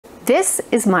This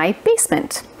is my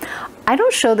basement. I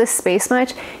don't show this space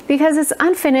much because it's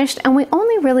unfinished and we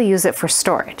only really use it for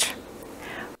storage.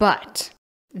 But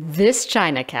this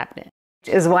china cabinet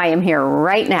is why I'm here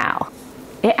right now.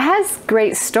 It has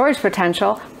great storage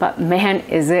potential, but man,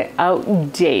 is it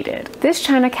outdated. This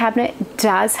china cabinet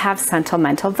does have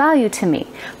sentimental value to me.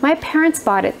 My parents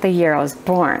bought it the year I was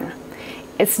born.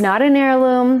 It's not an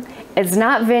heirloom, it's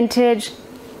not vintage,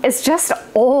 it's just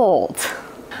old.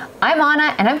 I'm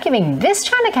Anna, and I'm giving this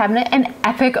china cabinet an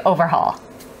epic overhaul.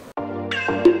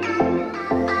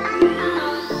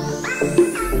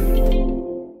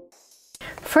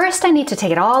 First, I need to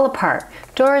take it all apart.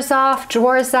 Doors off,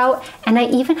 drawers out, and I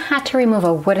even had to remove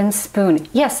a wooden spoon.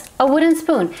 Yes, a wooden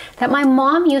spoon that my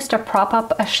mom used to prop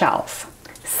up a shelf.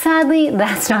 Sadly,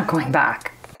 that's not going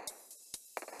back.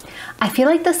 I feel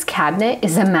like this cabinet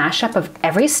is a mashup of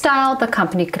every style the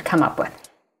company could come up with.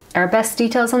 Arabesque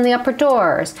details on the upper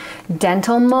doors,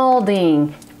 dental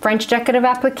molding, French decorative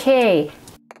applique,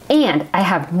 and I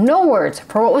have no words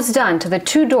for what was done to the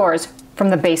two doors from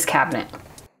the base cabinet.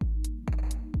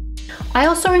 I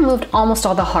also removed almost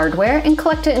all the hardware and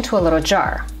collected it into a little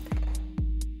jar.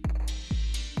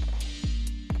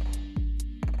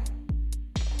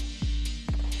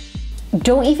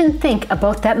 Don't even think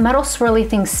about that metal swirly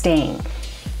thing staying.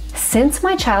 Since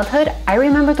my childhood, I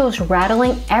remember those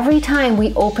rattling every time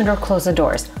we opened or closed the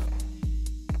doors.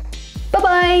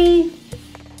 Bye-bye!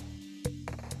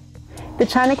 The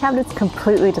china cabinet's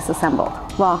completely disassembled.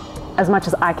 Well, as much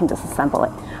as I can disassemble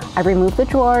it. I removed the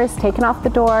drawers, taken off the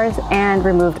doors, and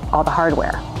removed all the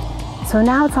hardware. So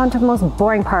now it's on to the most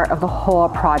boring part of the whole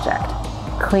project,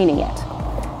 cleaning it.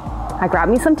 I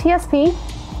grabbed me some TSP,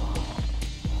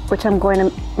 which I'm going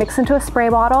to mix into a spray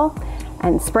bottle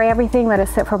and spray everything, let it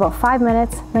sit for about 5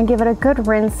 minutes, then give it a good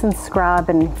rinse and scrub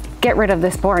and get rid of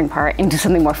this boring part and do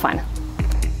something more fun.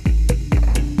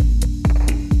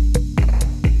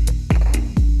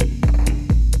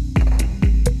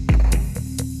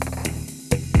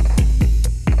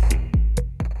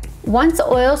 Once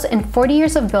oils and 40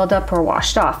 years of buildup were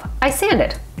washed off, I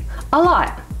sanded. A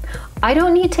lot. I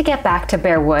don't need to get back to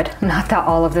bare wood, not that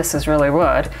all of this is really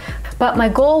wood, but my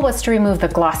goal was to remove the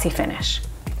glossy finish.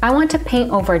 I want to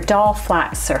paint over a dull,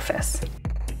 flat surface.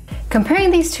 Comparing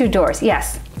these two doors,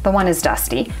 yes, the one is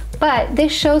dusty, but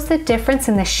this shows the difference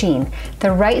in the sheen.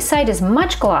 The right side is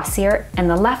much glossier and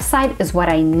the left side is what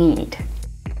I need.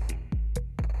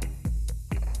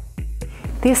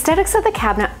 The aesthetics of the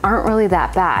cabinet aren't really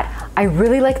that bad. I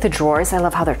really like the drawers. I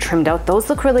love how they're trimmed out. Those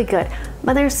look really good.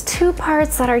 But there's two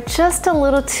parts that are just a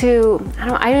little too,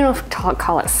 I don't know if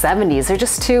call it 70s. They're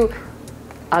just too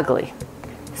ugly.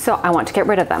 So I want to get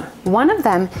rid of them. One of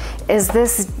them is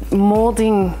this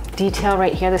molding detail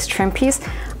right here, this trim piece.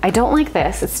 I don't like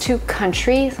this. It's too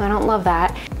country, so I don't love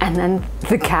that. And then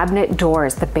the cabinet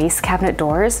doors, the base cabinet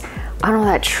doors. I don't know,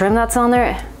 that trim that's on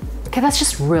there. Okay, that's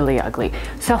just really ugly.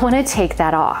 So I want to take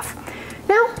that off.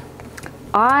 Now,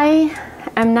 I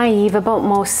am naive about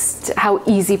how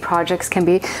easy projects can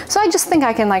be. So I just think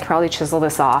I can probably chisel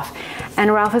this off.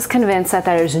 And Ralph is convinced that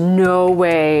there's no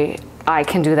way I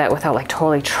can do that without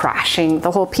totally trashing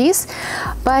the whole piece.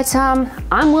 But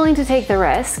I'm willing to take the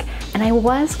risk. And I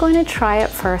was going to try it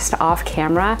first off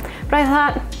camera, but I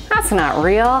thought, that's not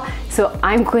real. So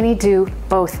I'm going to do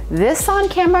both this on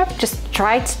camera, just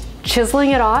try chiseling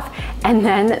it off, and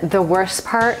then the worst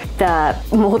part, the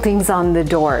moldings on the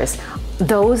doors.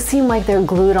 Those seem like they're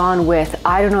glued on with,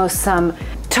 I don't know, some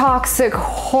toxic,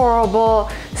 horrible,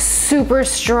 super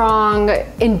strong,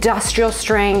 industrial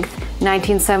strength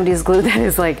 1970s glue that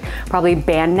is probably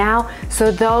banned now.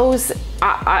 So those,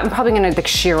 I'm probably gonna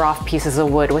shear off pieces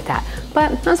of wood with that,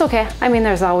 but that's okay. I mean,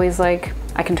 there's always I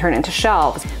can turn it into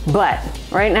shelves. But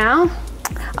right now,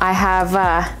 I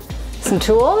have some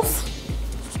tools,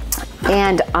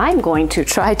 and I'm going to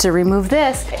try to remove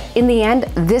this. In the end,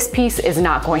 this piece is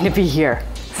not going to be here.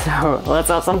 So let's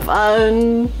have some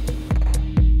fun.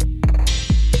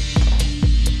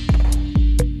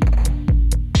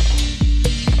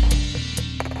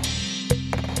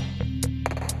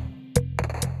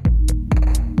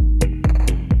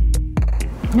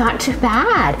 Not too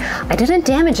bad. I didn't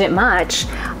damage it much.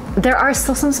 There are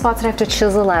still some spots that I have to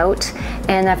chisel out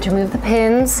and I have to remove the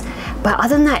pins. But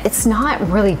other than that, it's not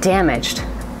really damaged.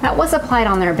 That was applied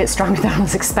on there a bit stronger than I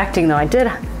was expecting though. I did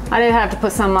have to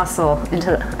put some muscle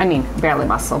into barely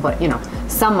muscle, but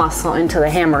some muscle into the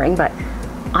hammering, but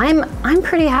I'm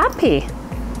pretty happy.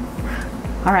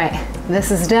 All right,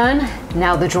 this is done.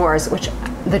 Now the drawers,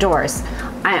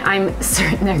 I'm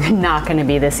certain they're not gonna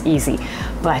be this easy,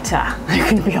 but they're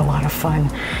gonna be a lot of fun.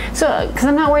 So, because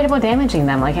I'm not worried about damaging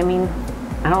them. I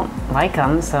don't like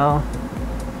them, so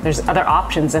there's other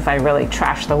options if I really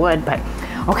trash the wood, but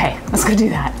okay, let's go do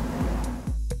that.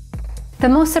 The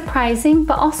most surprising,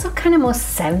 but also kind of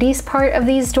most 70s part of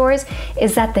these doors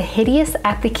is that the hideous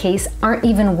appliques aren't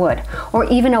even wood, or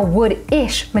even a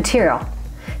wood-ish material.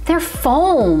 They're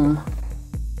foam.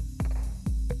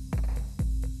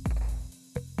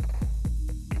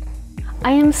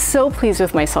 I am so pleased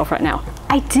with myself right now.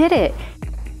 I did it.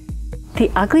 The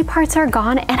ugly parts are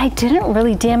gone, and I didn't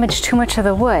really damage too much of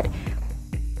the wood.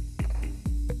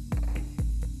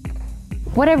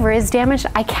 Whatever is damaged,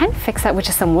 I can fix that with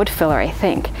just some wood filler, I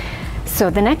think. So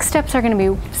the next steps are gonna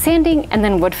be sanding and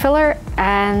then wood filler,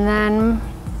 and then,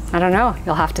 I don't know,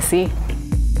 you'll have to see.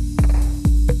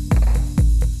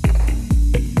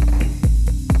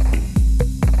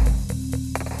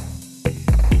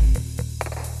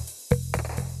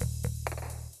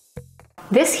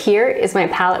 This here is my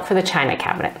palette for the china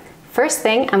cabinet. First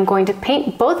thing, I'm going to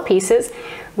paint both pieces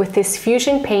with this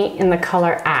fusion paint in the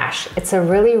color ash. It's a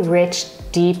really rich,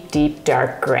 deep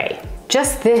dark gray.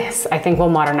 Just this, I think, will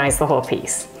modernize the whole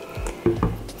piece.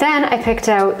 Then I picked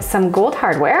out some gold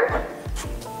hardware.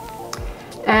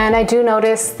 And I do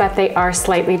notice that they are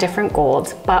slightly different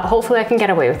golds, but hopefully I can get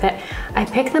away with it. I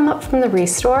picked them up from the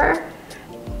Restore,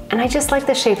 and I just like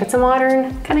the shape. It's a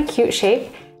modern, kind of cute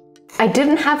shape. I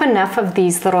didn't have enough of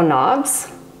these little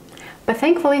knobs, but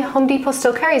thankfully Home Depot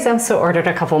still carries them, so I ordered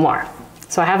a couple more.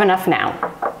 So I have enough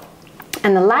now.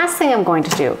 And the last thing I'm going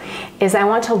to do is I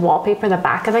want to wallpaper the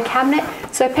back of the cabinet.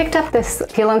 So I picked up this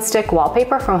peel and stick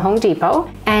wallpaper from Home Depot,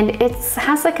 and it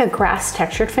has like a grass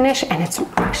textured finish, and it's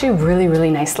actually really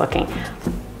nice looking.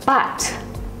 But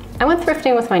I went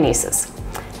thrifting with my nieces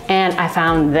and I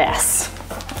found this.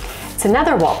 It's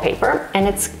another wallpaper, and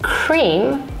it's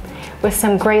cream with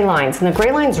some gray lines, and the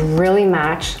gray lines really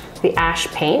match the ash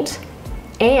paint.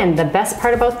 And the best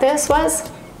part about this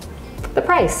was the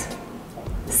price.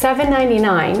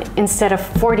 $7.99 instead of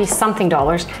 $40-something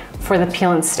for the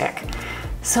peel and stick.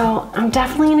 So I'm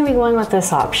definitely gonna be going with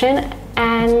this option,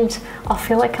 and I'll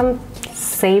feel like I'm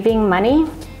saving money,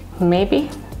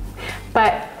 maybe.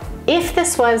 But if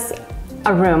this was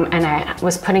a room and I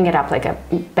was putting it up like a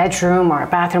bedroom or a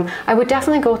bathroom, I would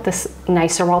definitely go with this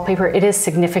nicer wallpaper. It is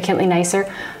significantly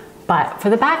nicer, but for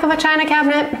the back of a china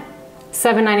cabinet,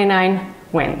 $7.99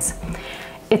 wins.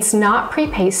 It's not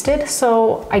pre-pasted,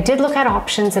 so I did look at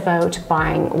options about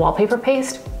buying wallpaper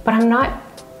paste, but I'm not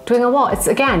doing a wall. It's,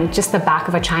 again, just the back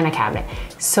of a china cabinet.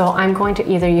 So I'm going to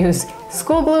either use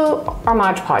school glue or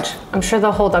Mod Podge. I'm sure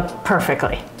they'll hold up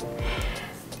perfectly.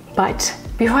 But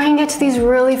before I can get to these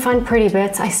really fun, pretty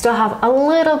bits, I still have a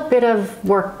little bit of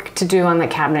work to do on the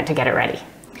cabinet to get it ready.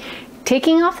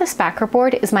 Taking off this backer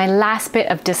board is my last bit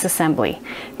of disassembly.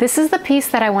 This is the piece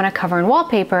that I want to cover in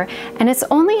wallpaper, and it's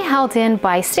only held in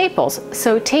by staples,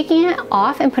 so taking it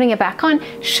off and putting it back on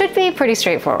should be pretty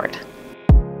straightforward.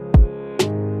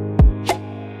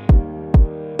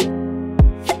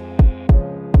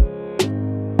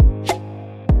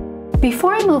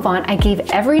 Before I move on, I gave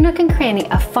every nook and cranny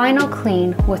a final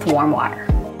clean with warm water.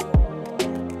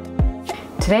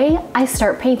 Today, I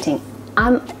start painting.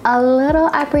 I'm a little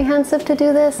apprehensive to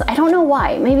do this. I don't know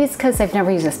why. Maybe it's because I've never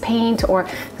used this paint, or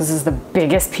this is the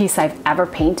biggest piece I've ever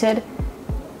painted.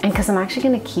 And because I'm actually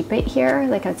gonna keep it here,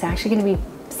 like it's actually gonna be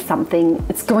something,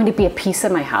 it's going to be a piece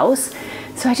of my house.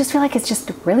 So I just feel like it's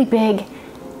just really big,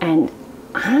 and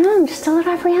I don't know, I'm just a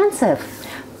little apprehensive.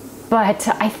 But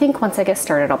I think once I get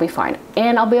started, I'll be fine.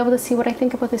 And I'll be able to see what I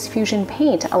think about this fusion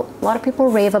paint. A lot of people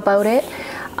rave about it.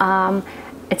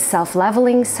 It's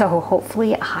self-leveling, so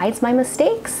hopefully it hides my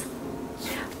mistakes.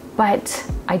 But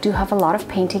I do have a lot of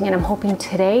painting, and I'm hoping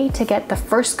today to get the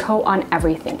first coat on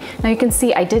everything. Now you can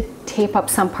see I did tape up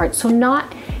some parts, so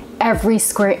not every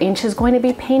square inch is going to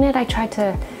be painted. I tried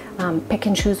to pick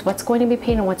and choose what's going to be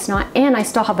painted and what's not. And I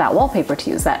still have that wallpaper to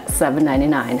use, that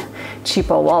 $7.99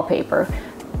 cheapo wallpaper.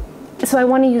 So I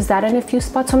want to use that in a few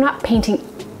spots. So I'm not painting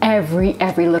every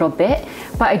little bit,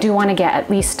 but I do want to get at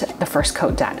least the first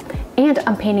coat done. And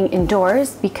I'm painting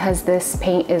indoors because this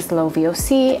paint is low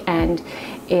VOC and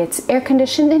it's air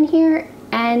conditioned in here,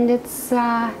 and it's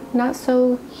not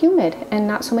so humid and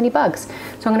not so many bugs.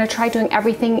 So I'm going to try doing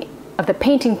everything of the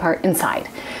painting part inside.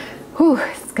 Whew,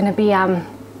 it's going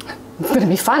to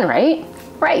be fun, right?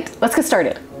 Right, let's get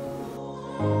started.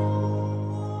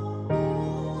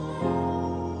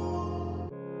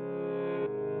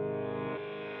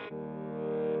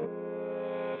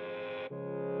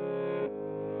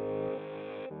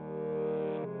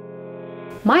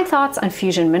 My thoughts on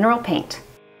Fusion Mineral Paint.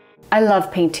 I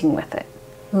love painting with it.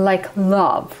 Like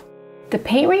love. The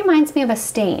paint reminds me of a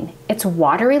stain. It's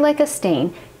watery like a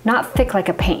stain, not thick like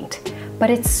a paint. but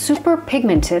it's super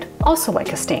pigmented, also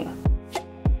like a stain.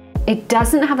 It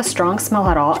doesn't have a strong smell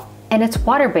at all, and it's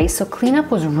water-based, so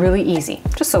cleanup was really easy,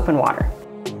 just soap and water.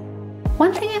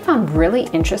 One thing I found really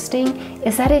interesting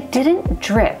is that it didn't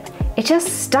drip, it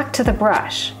just stuck to the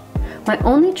brush. My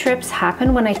only drips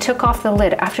happened when I took off the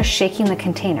lid after shaking the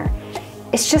container.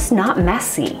 It's just not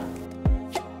messy.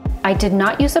 I did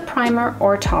not use a primer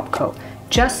or a top coat,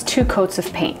 just 2 coats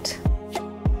of paint.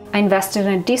 I invested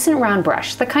in a decent round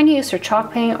brush, the kind you use for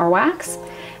chalk paint or wax,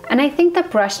 and I think the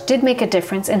brush did make a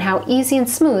difference in how easy and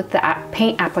smooth the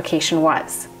paint application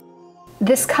was.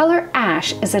 This color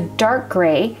ash is a dark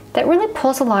gray that really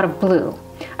pulls a lot of blue.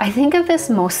 I think of this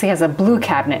mostly as a blue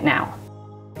cabinet now.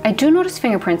 I do notice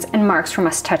fingerprints and marks from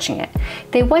us touching it.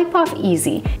 They wipe off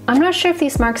easy. I'm not sure if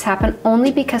these marks happen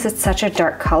only because it's such a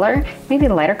dark color. Maybe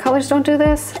lighter colors don't do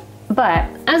this. But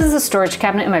as is a storage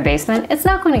cabinet in my basement, it's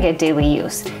not going to get daily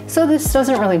use, so this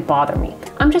doesn't really bother me.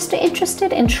 I'm just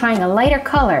interested in trying a lighter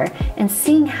color and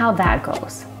seeing how that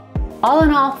goes. All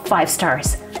in all, 5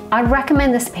 stars. I'd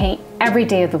recommend this paint every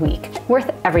day of the week,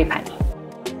 worth every penny.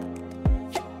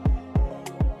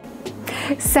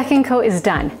 Second coat is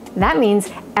done. That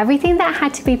means everything that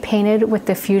had to be painted with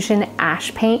the Fusion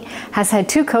Ash paint has had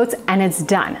 2 coats and it's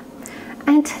done.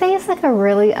 And today is like a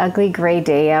really ugly gray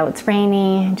day out. It's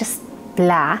rainy, just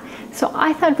blah. So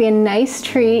I thought it'd be a nice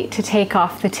treat to take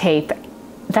off the tape.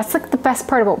 That's like the best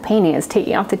part about painting, is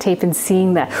taking off the tape and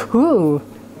seeing the, ooh,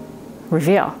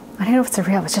 reveal. I don't know if it's a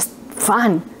reveal, it's just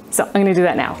fun. So I'm gonna do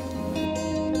that now.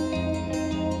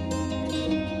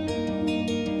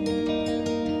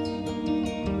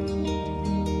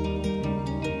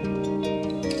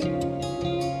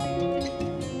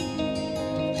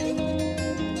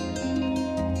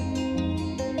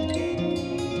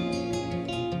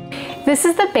 This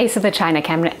is the base of the china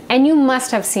cabinet, and you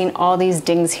must have seen all these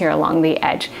dings here along the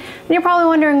edge. And you're probably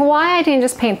wondering why I didn't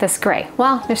just paint this gray.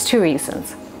 Well, there's 2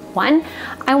 reasons. One,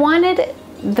 I wanted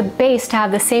the base to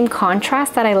have the same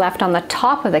contrast that I left on the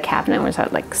top of the cabinet, which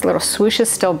had like little swooshes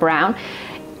still brown.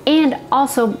 And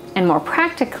also, and more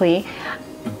practically,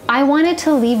 I wanted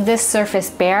to leave this surface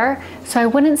bare so I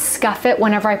wouldn't scuff it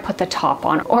whenever I put the top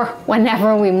on or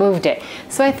whenever we moved it.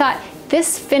 So I thought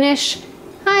this finish,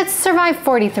 it's survived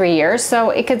 43 years,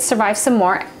 so it could survive some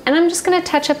more, and I'm just gonna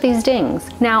touch up these dings.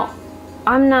 Now,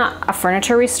 I'm not a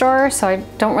furniture restorer, so I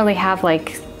don't really have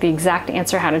like the exact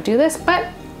answer how to do this, but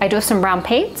I do have some brown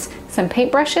paints, some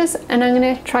paint brushes, and I'm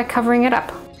gonna try covering it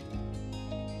up.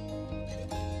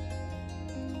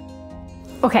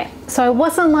 Okay, so I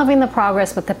wasn't loving the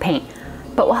progress with the paint,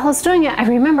 but while I was doing it, I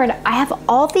remembered I have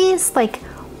all these like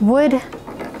wood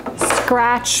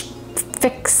scratch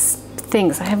fix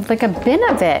things. I have like a bin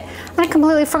of it, and I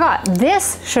completely forgot.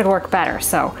 This should work better,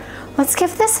 so let's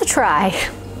give this a try.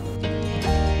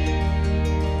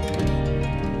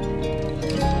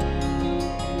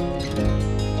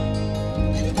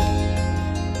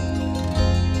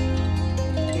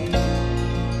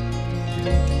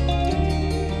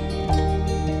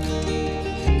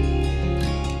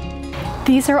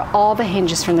 These are all the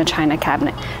hinges from the china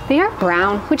cabinet. They are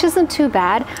brown, which isn't too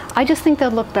bad. I just think they'll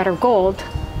look better gold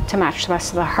to match the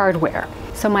rest of the hardware.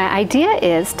 So my idea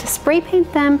is to spray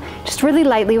paint them just really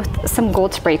lightly with some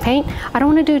gold spray paint. I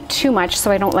don't want to do too much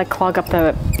so I don't like clog up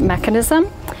the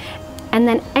mechanism. And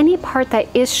then any part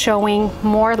that is showing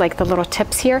more, like the little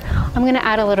tips here, I'm going to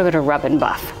add a little bit of rub and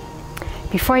buff.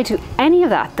 Before I do any of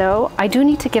that though, I do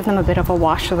need to give them a bit of a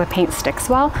wash so the paint sticks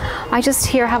well. I just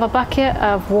here have a bucket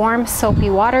of warm soapy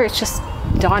water. It's just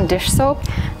Dawn dish soap.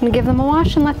 I'm gonna give them a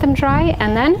wash and let them dry,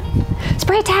 and then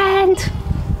spray tent.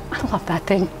 I love that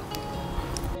thing.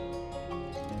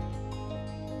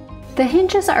 The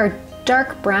hinges are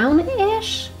dark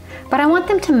brown-ish, but I want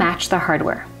them to match the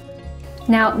hardware.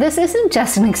 Now, this isn't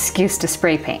just an excuse to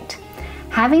spray paint.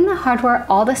 Having the hardware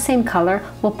all the same color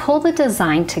will pull the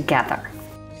design together.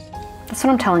 That's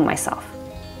what I'm telling myself.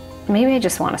 Maybe I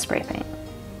just want to spray paint.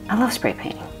 I love spray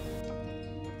painting.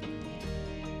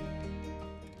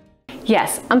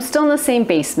 Yes, I'm still in the same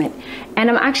basement, and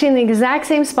I'm actually in the exact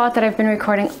same spot that I've been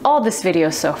recording all this video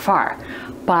so far.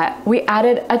 But we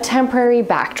added a temporary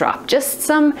backdrop, just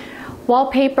some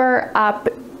wallpaper up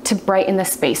to brighten the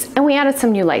space. And we added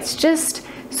some new lights, just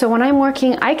so when I'm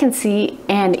working, I can see,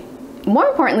 and more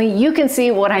importantly, you can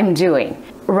see what I'm doing.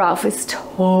 Ralph is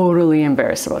totally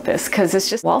embarrassed about this because it's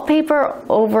just wallpaper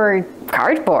over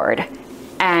cardboard,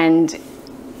 and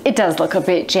it does look a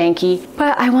bit janky,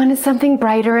 but I wanted something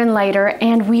brighter and lighter,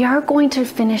 and we are going to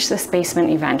finish this basement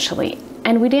eventually.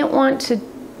 And we didn't want to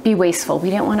be wasteful.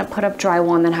 We didn't want to put up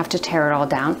drywall and then have to tear it all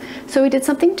down. So we did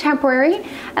something temporary,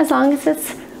 as long as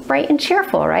it's bright and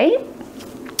cheerful, right?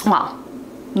 Well,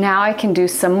 Now I can do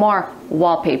some more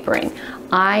wallpapering.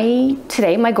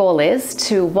 Today my goal is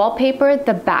to wallpaper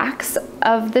the backs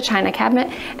of the china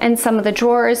cabinet and some of the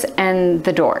drawers and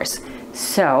the doors.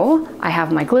 So I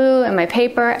have my glue and my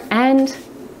paper, and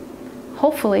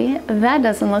hopefully that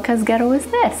doesn't look as ghetto as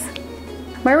this.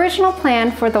 My original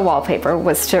plan for the wallpaper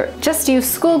was to just use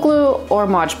school glue or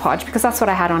Mod Podge because that's what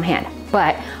I had on hand.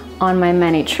 But on my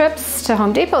many trips to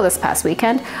Home Depot this past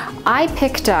weekend, I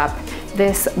picked up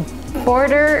this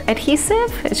border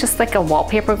adhesive. It's just like a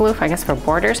wallpaper glue, I guess, for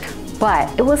borders,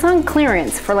 but it was on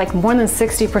clearance for like more than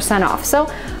 60% off. So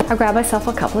I grabbed myself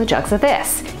a couple of jugs of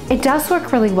this. It does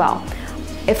work really well.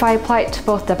 If I apply it to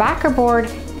both the backer board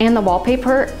and the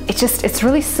wallpaper, it's a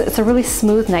really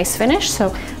smooth, nice finish.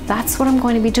 So that's what I'm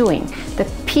going to be doing. The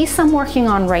piece I'm working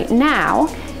on right now,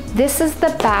 this is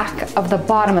the back of the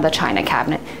bottom of the china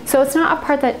cabinet. So it's not a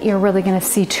part that you're really gonna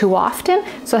see too often.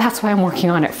 So that's why I'm working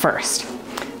on it first.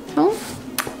 So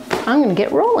I'm gonna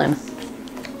get rolling.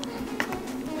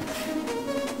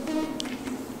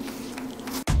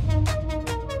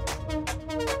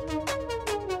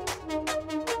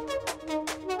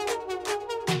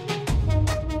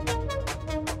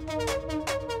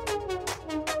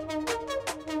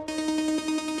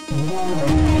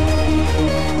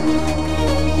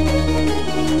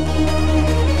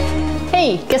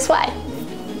 Hey, guess what?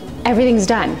 Everything's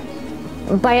done.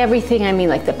 By everything, I mean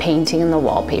like the painting and the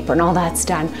wallpaper and all that's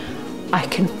done. I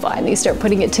can finally start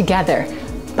putting it together.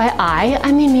 By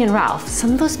I mean me and Ralph.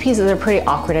 Some of those pieces are pretty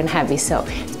awkward and heavy, so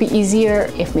it'd be easier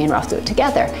if me and Ralph do it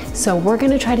together. So we're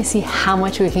gonna try to see how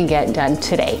much we can get done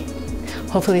today.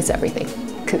 Hopefully it's everything,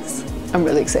 because I'm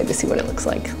really excited to see what it looks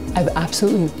like. I've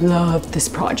absolutely loved this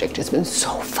project. It's been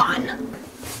so fun.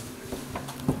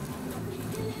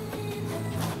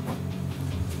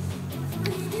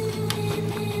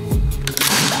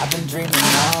 Dreaming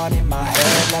on in my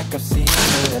head like I've seen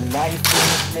it. A life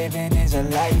worth living is a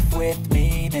life with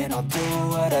meaning. I'll do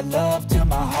what I love till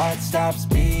my heart stops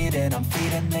beating. I'm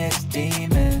feeding this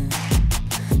demon.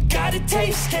 Got a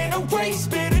taste, can't erase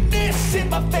bitterness in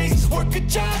my face. Work a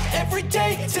job every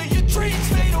day till your dreams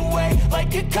fade away.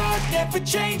 Like a card, never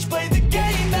change. Play the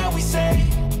game that we say.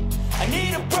 I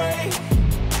need a break.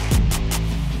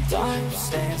 I'm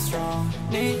staying strong,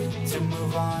 need to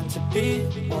move on to be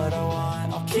what I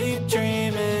want. I'll keep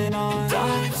dreaming on.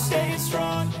 I'm staying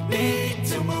strong, need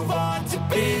to move on to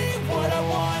be what I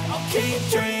want. I'll keep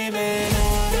dreaming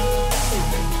on.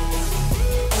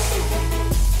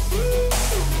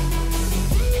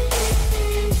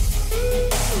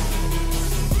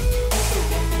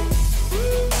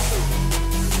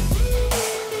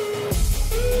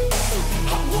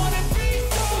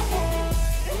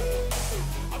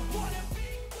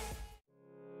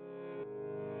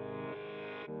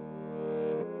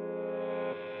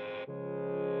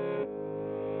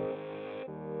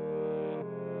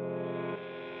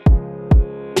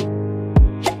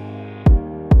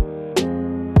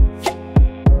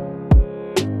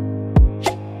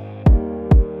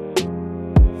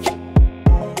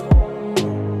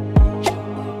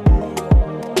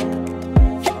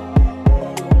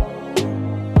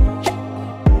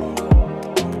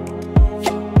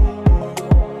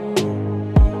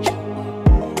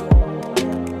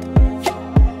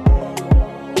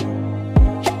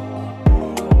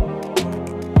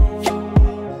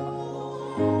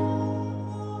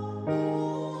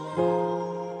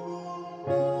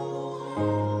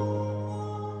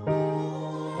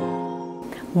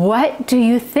 What do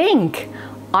you think?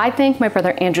 I think my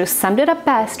brother Andrew summed it up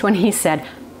best when he said,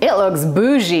 "It looks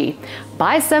bougie."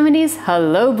 By 70s,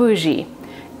 hello bougie.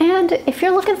 And if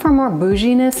you're looking for more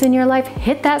bouginess in your life,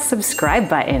 hit that subscribe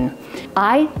button.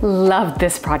 I love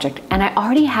this project, and I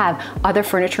already have other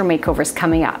furniture makeovers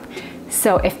coming up.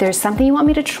 So if there's something you want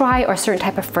me to try or a certain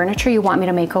type of furniture you want me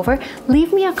to make over,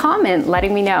 leave me a comment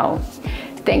letting me know.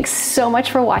 Thanks so much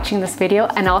for watching this video,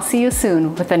 and I'll see you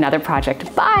soon with another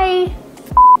project. Bye!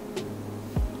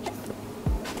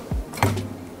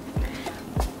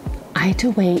 I had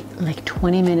to wait like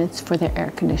 20 minutes for the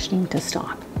air conditioning to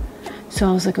stop. So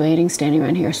I was like waiting, standing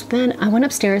around here. So then I went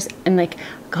upstairs and like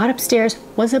got upstairs,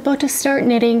 was about to start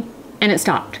knitting, and it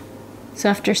stopped. So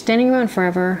after standing around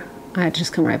forever, I had to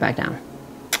just come right back down.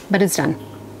 But it's done.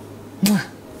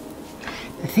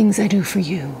 The things I do for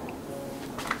you.